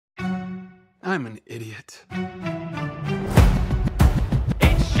I'm an idiot.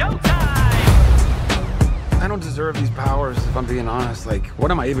 It's showtime! I don't deserve these powers, if I'm being honest. Like,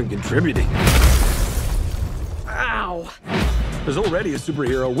 what am I even contributing? Ow! There's already a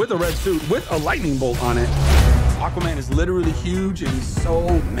superhero with a red suit with a lightning bolt on it. Aquaman is literally huge and he's so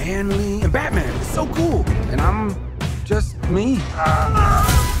manly. And Batman is so cool. And I'm just me.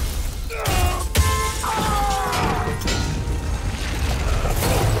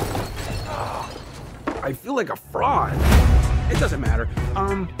 I feel like a fraud. It doesn't matter.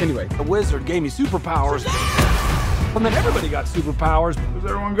 Anyway, the wizard gave me superpowers. And then everybody got superpowers. Where's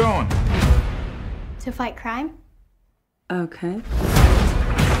everyone going? To fight crime? Okay.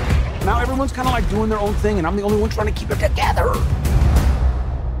 Now everyone's kind of like doing their own thing, and I'm the only one trying to keep it together.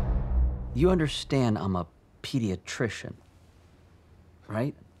 You understand I'm a pediatrician,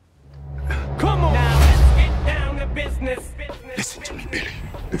 right? Come on! Now let's get down to business. Listen to me, Billy.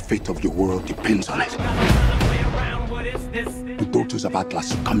 The fate of your world depends on it. What is this? The daughters of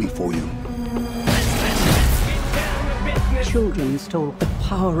Atlas are coming for you. Children stole the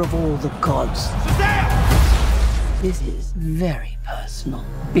power of all the gods. This is very personal,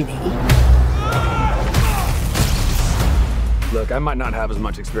 Billy. Look, I might not have as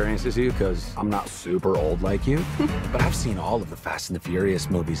much experience as you, because I'm not super old like you. But I've seen all of the Fast and the Furious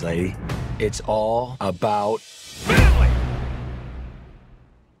movies, lady. It's all about family!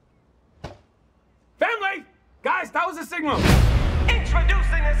 Family! Guys, that was a signal!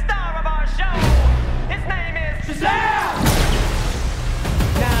 Introducing the star of our show. His name is Shazam!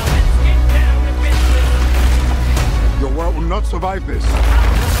 Now let's get down to business. Your world will not survive this. I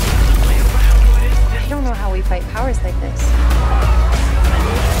don't know how we fight powers like this.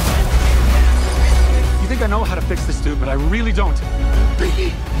 You think I know how to fix this dude, but I really don't.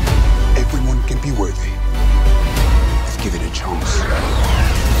 Billy, everyone can be worthy. Let's give it a chance.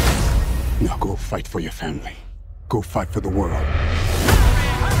 Now go fight for your family. Go fight for the world.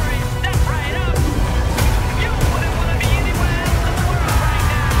 Hurry, step right up. You wouldn't want to be anywhere else in the world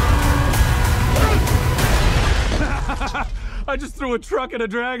right now. I just threw a truck at a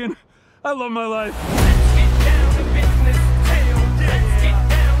dragon. I love my life.